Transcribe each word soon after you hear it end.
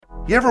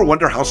You ever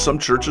wonder how some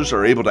churches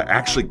are able to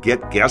actually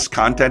get guest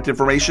contact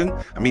information?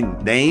 I mean,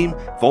 name,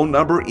 phone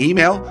number,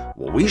 email?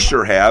 Well, we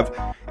sure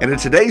have. And in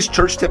today's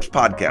Church Tips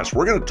podcast,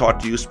 we're going to talk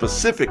to you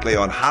specifically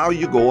on how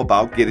you go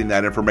about getting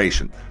that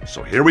information.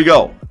 So here we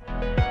go.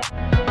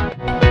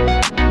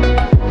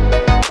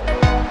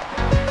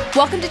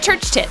 Welcome to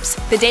Church Tips,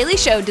 the daily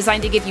show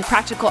designed to give you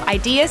practical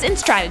ideas and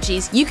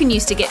strategies you can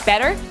use to get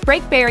better,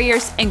 break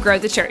barriers, and grow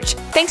the church.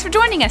 Thanks for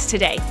joining us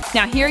today.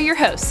 Now here are your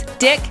hosts,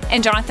 Dick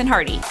and Jonathan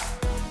Hardy.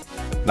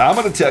 Now I'm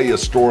going to tell you a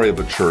story of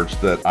a church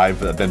that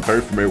I've been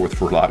very familiar with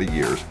for a lot of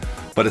years,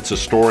 but it's a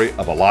story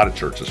of a lot of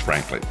churches,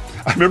 frankly.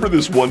 I remember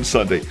this one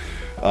Sunday,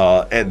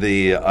 I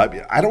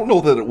don't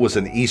know that it was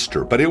an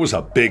Easter, but it was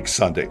a big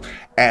Sunday,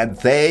 and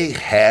they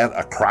had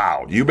a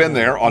crowd. You've been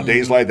there on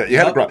days like that. You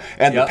had a crowd,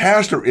 and the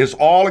pastor is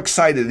all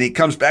excited, and he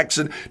comes back and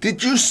said,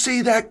 "Did you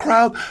see that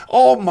crowd?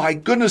 Oh my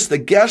goodness, the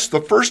guests,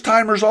 the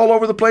first-timers all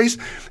over the place.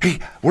 Hey,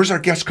 where's our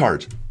guest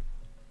cards?"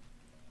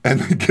 And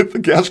they get the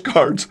guest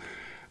cards,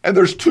 and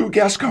there's 2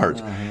 guest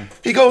cards.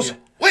 He goes,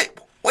 wait,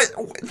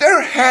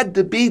 there had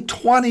to be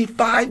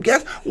 25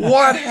 guests.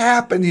 What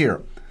happened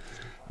here?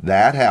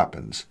 That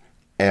happens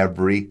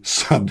every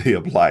Sunday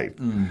of life,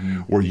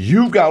 where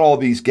you've got all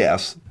these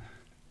guests,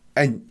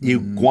 and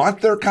you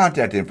want their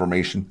contact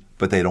information,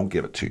 but they don't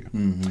give it to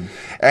you.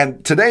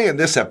 And today in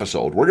this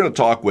episode, we're going to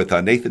talk with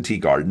Nathan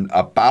Teagarden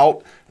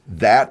about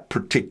that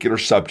particular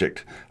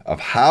subject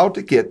of how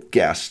to get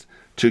guests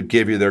to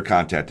give you their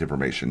contact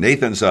information.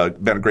 Nathan's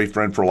been a great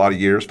friend for a lot of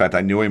years. In fact,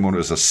 I knew him when he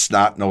was a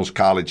snot-nosed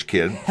college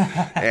kid.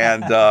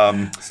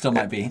 And still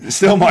might be.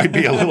 Still might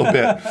be a little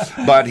bit.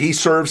 But he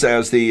serves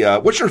as the,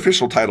 what's your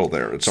official title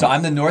there? So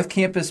I'm the North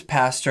Campus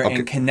Pastor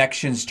and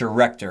Connections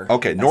Director.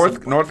 Okay,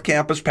 North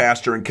Campus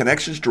Pastor and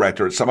Connections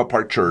Director at Summit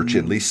Park Church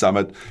in Lee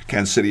Summit,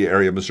 Kansas City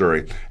area,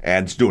 Missouri.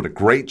 And he's doing a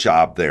great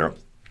job there.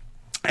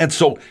 And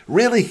so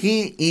really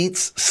he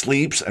eats,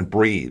 sleeps, and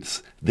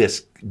breathes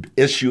this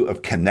issue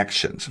of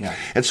connections. Yeah.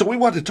 And so we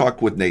want to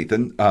talk with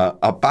Nathan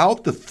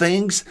about the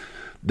things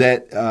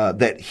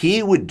that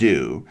he would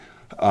do,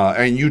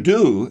 and you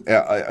do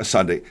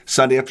Sunday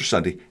after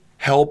Sunday,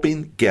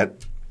 helping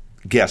get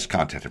guest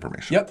contact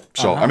information. Yep.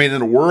 So, I mean,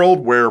 in a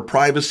world where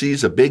privacy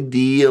is a big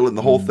deal and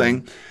the whole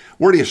thing,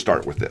 where do you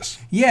start with this?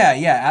 Yeah,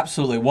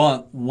 absolutely.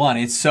 One,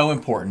 it's so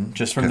important,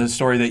 just from the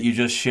story that you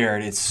just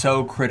shared. It's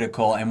so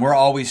critical, and we're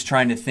always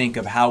trying to think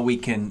of how we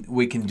can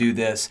do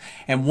this.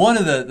 And one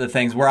of the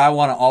things where I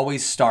want to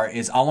always start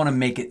is I want to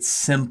make it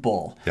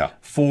simple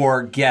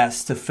for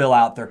guests to fill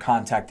out their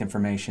contact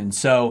information.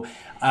 So,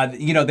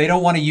 they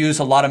don't want to use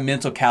a lot of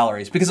mental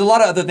calories because a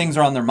lot of other things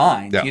are on their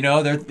mind. Yeah.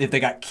 If they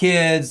got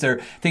kids, they're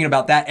thinking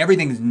about that.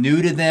 Everything's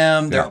new to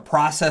them. They're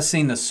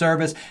processing the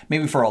service.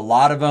 Maybe for a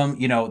lot of them,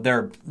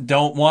 they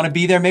don't want to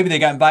be there. Maybe they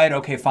got invited.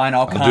 Okay, fine,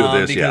 I'll come do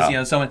this,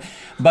 because someone.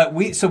 But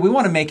we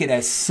want to make it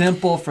as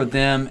simple for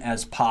them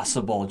as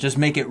possible. Just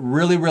make it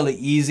really, really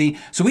easy.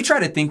 So we try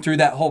to think through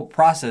that whole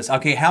process.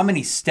 Okay, how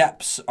many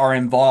steps are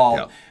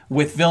involved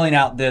with filling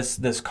out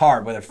this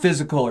card, whether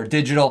physical or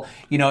digital?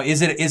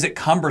 Is it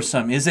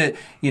cumbersome? Is it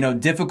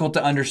difficult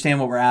to understand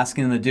what we're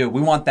asking them to do?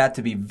 We want that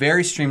to be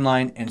very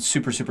streamlined and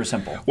super, super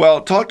simple.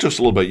 Well, talk to us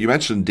a little bit. You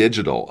mentioned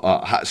digital.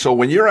 So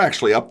when you're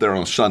actually up there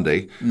on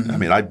Sunday, I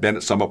mean, I've been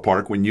at Summit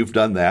Park when you've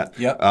done that.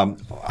 Yep.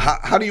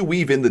 How do you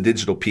weave in the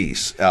digital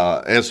piece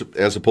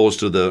as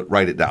opposed to the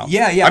write it down?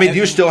 Yeah. I mean, do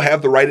you still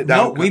have the write it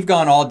down? No, we've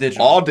gone all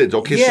digital. All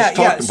digital. Okay, so talk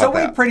about so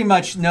that. We pretty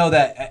much know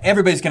that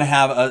everybody's going to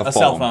have a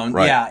cell phone.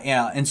 Right.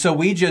 Yeah. And so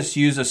we just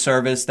use a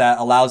service that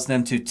allows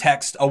them to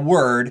text a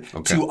word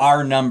to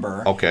our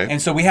number. Okay.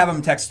 And so we have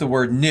them text the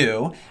word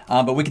new,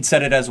 but we could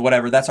set it as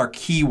whatever. That's our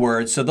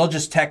keyword. So they'll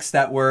just text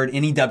that word,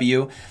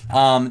 NEW,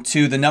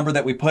 to the number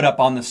that we put up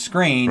on the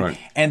screen.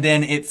 And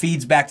then it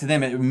feeds back to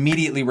them. It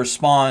immediately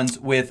responds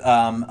with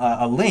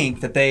a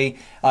link that they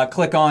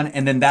click on,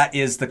 and then that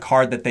is the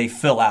card that they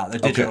fill out, the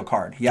digital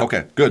card. Yep.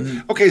 Okay,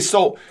 good. Okay,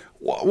 so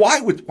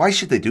why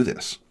should they do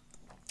this?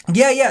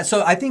 Yeah.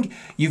 So I think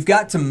you've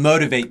got to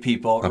motivate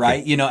people,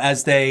 right?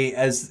 As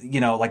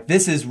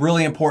this is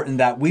really important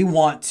that we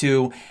want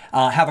to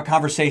have a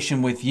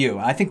conversation with you.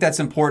 I think that's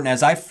important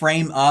as I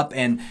frame up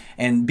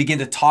and begin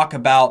to talk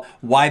about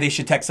why they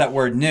should text that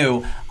word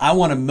new. I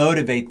want to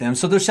motivate them.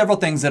 So there's several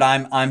things that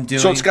I'm doing.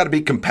 So it's got to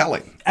be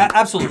compelling.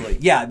 Absolutely.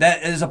 Yeah.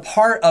 That is a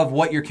part of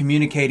what you're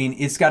communicating.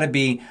 It's got to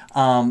be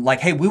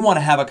hey, we want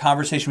to have a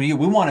conversation with you.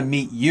 We want to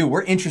meet you.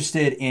 We're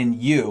interested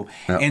in you.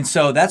 Yep. And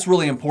so that's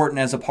really important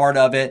as a part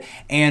of it.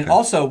 And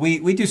also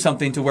we do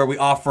something to where we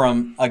offer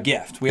them a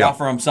gift. We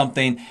offer them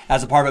something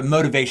as a part of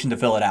motivation to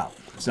fill it out.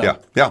 So.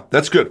 Yeah,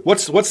 that's good.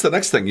 What's the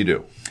next thing you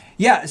do?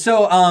 Yeah,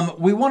 so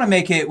we want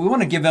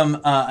to give them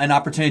an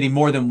opportunity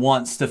more than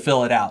once to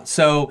fill it out.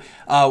 So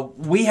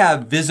we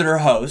have visitor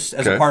hosts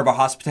as a part of our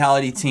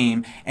hospitality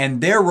team,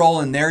 and their role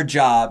and their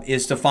job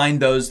is to find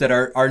those that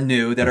are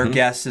new, that are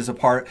guests as a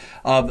part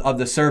of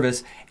the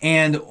service.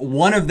 And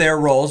one of their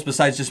roles,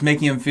 besides just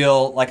making them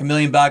feel like $1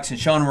 million and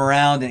showing them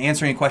around and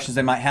answering any questions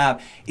they might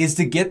have, is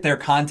to get their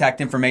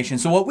contact information.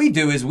 So what we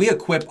do is we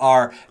equip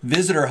our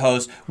visitor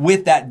host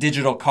with that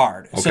digital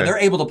card. Okay. So they're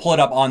able to pull it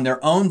up on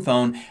their own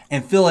phone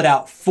and fill it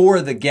out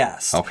for the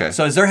guest. Okay.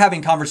 So as they're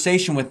having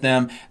conversation with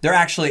them, they're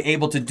actually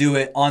able to do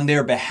it on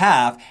their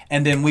behalf,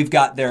 and then we've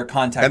got their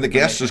contact And the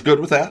guest is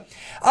good with that?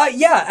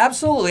 Yeah,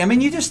 absolutely. I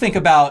mean, you just think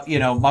about,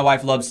 my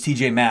wife loves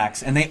TJ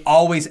Maxx, and they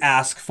always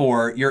ask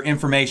for your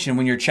information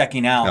when you're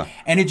checking out,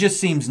 and it just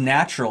seems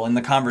natural in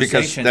the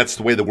conversation. Because that's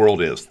the way the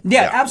world is.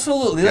 Yeah,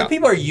 absolutely. Yeah.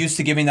 People are used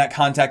to giving that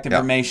contact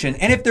information,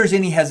 and if there's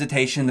any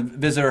hesitation, the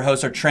visitor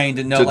hosts are trained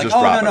to know, no we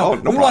problem.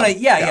 want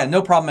to,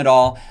 no problem at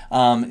all.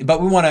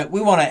 But we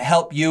want to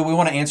help you. We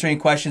want to answer any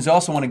questions. We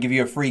also want to give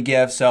you a free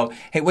gift. So,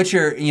 hey, what's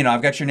your,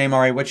 I've got your name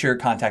already. What's your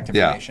contact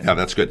information? Yeah,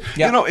 that's good.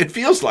 Yeah. It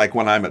feels like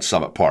when I'm at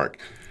Summit Park,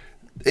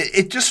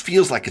 it just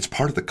feels like it's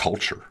part of the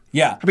culture.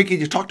 Yeah. I mean, can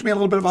you talk to me a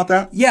little bit about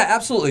that? Yeah,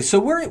 absolutely. So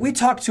we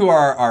talk to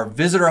our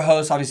visitor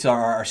hosts, obviously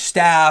our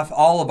staff,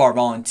 all of our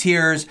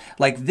volunteers.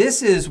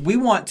 We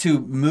want to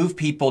move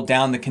people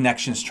down the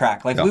connections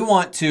track. We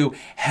want to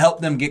help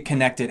them get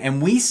connected.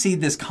 And we see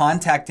this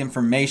contact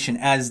information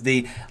as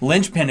the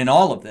linchpin in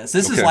all of this.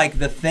 This is like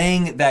the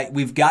thing that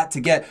we've got to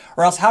get,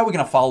 or else how are we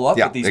going to follow up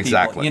with these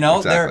people? Exactly.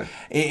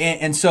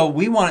 And so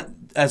we want,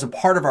 as a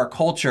part of our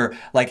culture,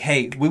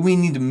 hey, we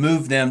need to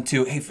move them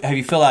to, hey, have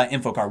you filled out an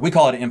info card? We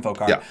call it an info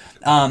card. Yeah.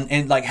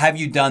 And have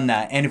you done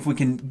that? And if we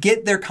can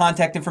get their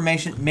contact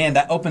information, man,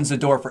 that opens the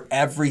door for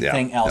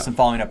everything else and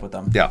following up with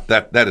them. Yeah,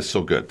 that is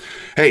so good.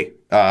 Hey,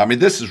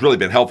 this has really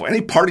been helpful.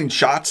 Any parting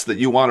shots that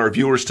you want our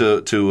viewers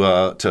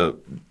to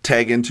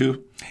tag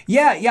into?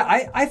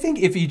 Yeah. I think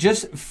if you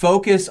just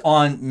focus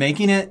on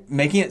making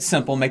it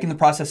simple, making the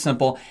process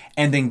simple,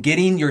 and then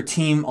getting your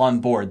team on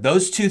board,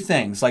 those two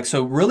things.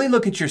 So really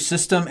look at your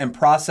system and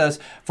process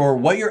for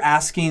what you're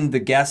asking the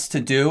guests to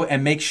do,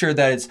 and make sure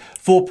that it's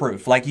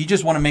foolproof. You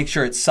just want to make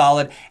sure it's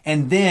solid,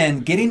 and then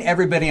getting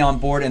everybody on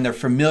board and they're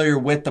familiar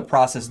with the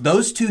process.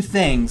 Those two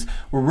things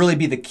will really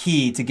be the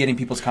key to getting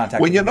people's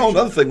contact. Well,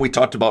 another thing we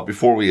talked about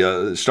before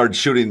we started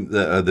shooting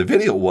the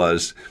video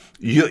was,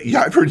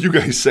 I've heard you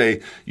guys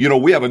say,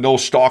 we have a no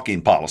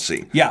stalking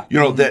policy. Yeah.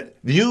 That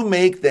you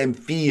make them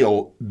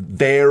feel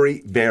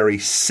very, very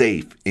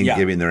safe in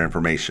giving their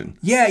information.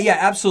 Yeah,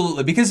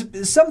 absolutely.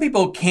 Because some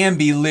people can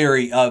be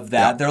leery of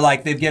that.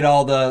 Yeah. They get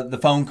all the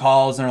phone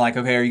calls and they're like,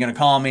 okay, are you going to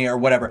call me or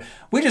whatever?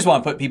 We just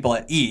want to put people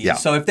at ease. Yeah.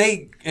 So if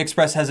they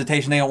express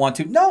hesitation, they don't want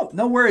to, no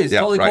worries.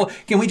 Totally cool.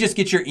 Can we just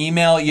get your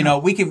email?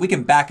 We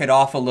can back it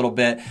off a little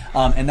bit,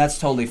 and that's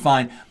totally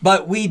fine.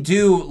 But we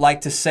do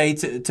like to say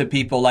to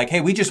people,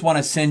 hey, we just want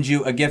to send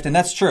you a gift, and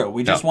that's true.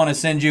 We just want to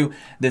send you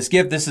this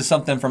gift. This is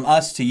something from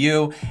us to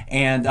you,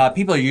 and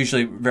people are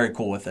usually very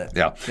cool with it.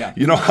 Yeah.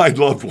 I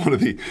loved one of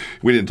the.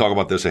 We didn't talk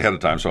about this ahead of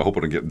time, so I hope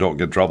I don't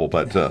get in trouble.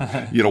 But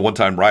one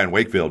time Ryan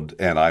Wakefield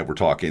and I were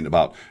talking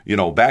about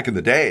back in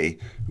the day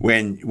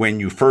when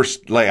you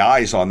first lay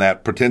eyes on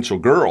that potential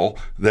girl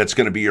that's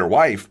going to be your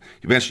wife,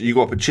 eventually you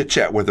go up and chit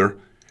chat with her.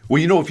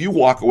 Well, if you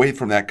walk away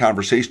from that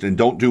conversation and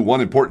don't do one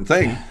important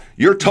thing,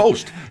 you're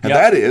toast. And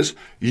that is,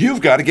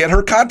 you've got to get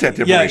her contact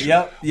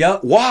information.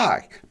 Yep.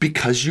 Why?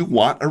 Because you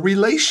want a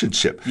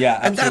relationship. Yeah,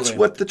 and that's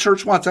what the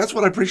church wants. That's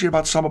what I appreciate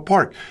about Summit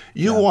Park.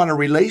 You want a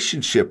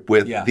relationship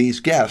with these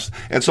guests.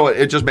 And so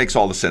it just makes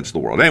all the sense in the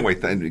world. Anyway,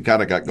 you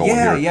kind of got going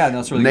here. Yeah,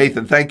 that's really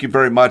Nathan, thank you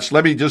very much.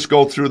 Let me just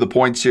go through the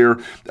points here.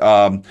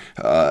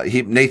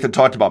 Nathan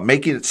talked about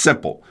making it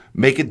simple.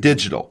 Make it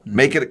digital,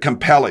 make it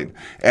compelling,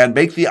 and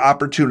make the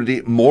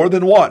opportunity more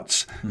than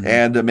once,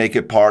 and make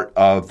it part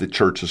of the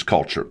church's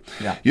culture.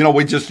 Yeah.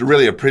 We just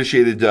really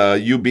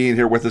appreciated you being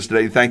here with us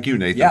today. Thank you,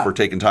 Nathan, for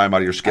taking time out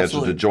of your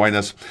schedule to join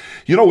us.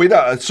 We'd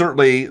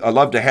certainly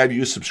love to have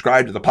you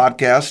subscribe to the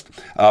podcast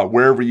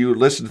wherever you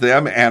listen to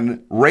them,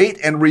 and rate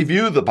and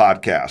review the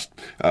podcast.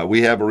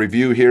 We have a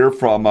review here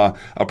from a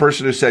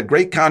person who said,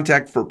 great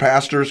content for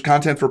pastors.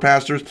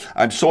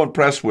 I'm so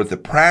impressed with the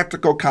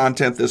practical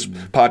content this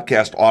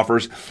podcast offers.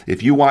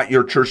 If you want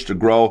your church to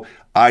grow,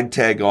 I'd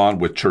tag on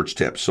with church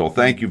tips. So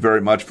thank you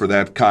very much for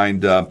that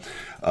kind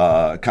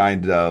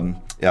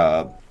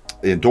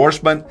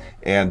endorsement.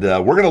 And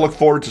we're going to look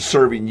forward to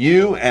serving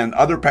you and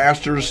other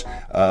pastors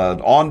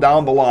on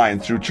down the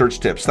line through church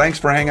tips. Thanks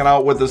for hanging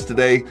out with us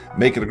today.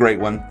 Make it a great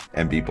one,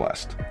 and be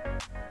blessed.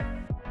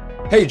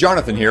 Hey,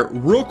 Jonathan here.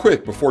 Real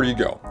quick before you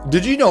go.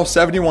 Did you know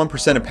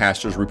 71% of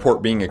pastors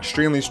report being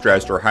extremely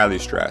stressed or highly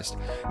stressed?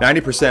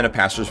 90% of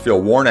pastors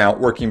feel worn out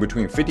working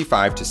between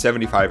 55 to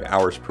 75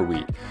 hours per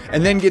week.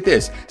 And then get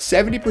this,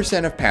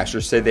 70% of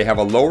pastors say they have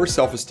a lower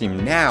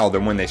self-esteem now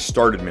than when they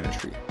started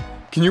ministry.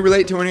 Can you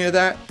relate to any of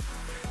that?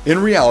 In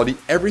reality,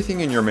 everything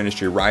in your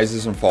ministry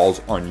rises and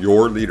falls on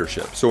your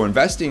leadership. So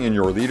investing in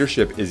your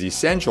leadership is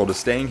essential to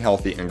staying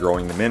healthy and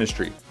growing the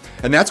ministry.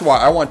 And that's why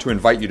I want to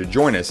invite you to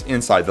join us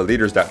inside the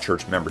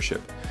Leaders.Church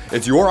membership.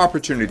 It's your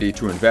opportunity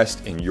to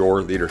invest in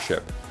your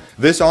leadership.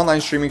 This online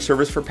streaming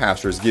service for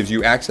pastors gives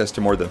you access to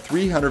more than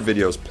 300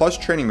 videos plus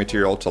training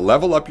material to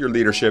level up your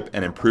leadership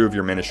and improve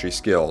your ministry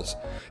skills.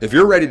 If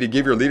you're ready to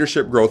give your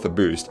leadership growth a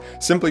boost,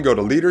 simply go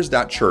to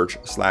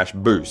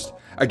leaders.church/boost.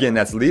 Again,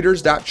 that's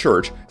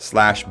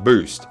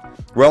leaders.church/boost.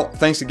 Well,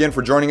 thanks again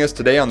for joining us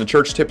today on the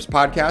Church Tips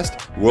Podcast.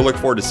 We'll look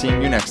forward to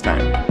seeing you next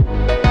time.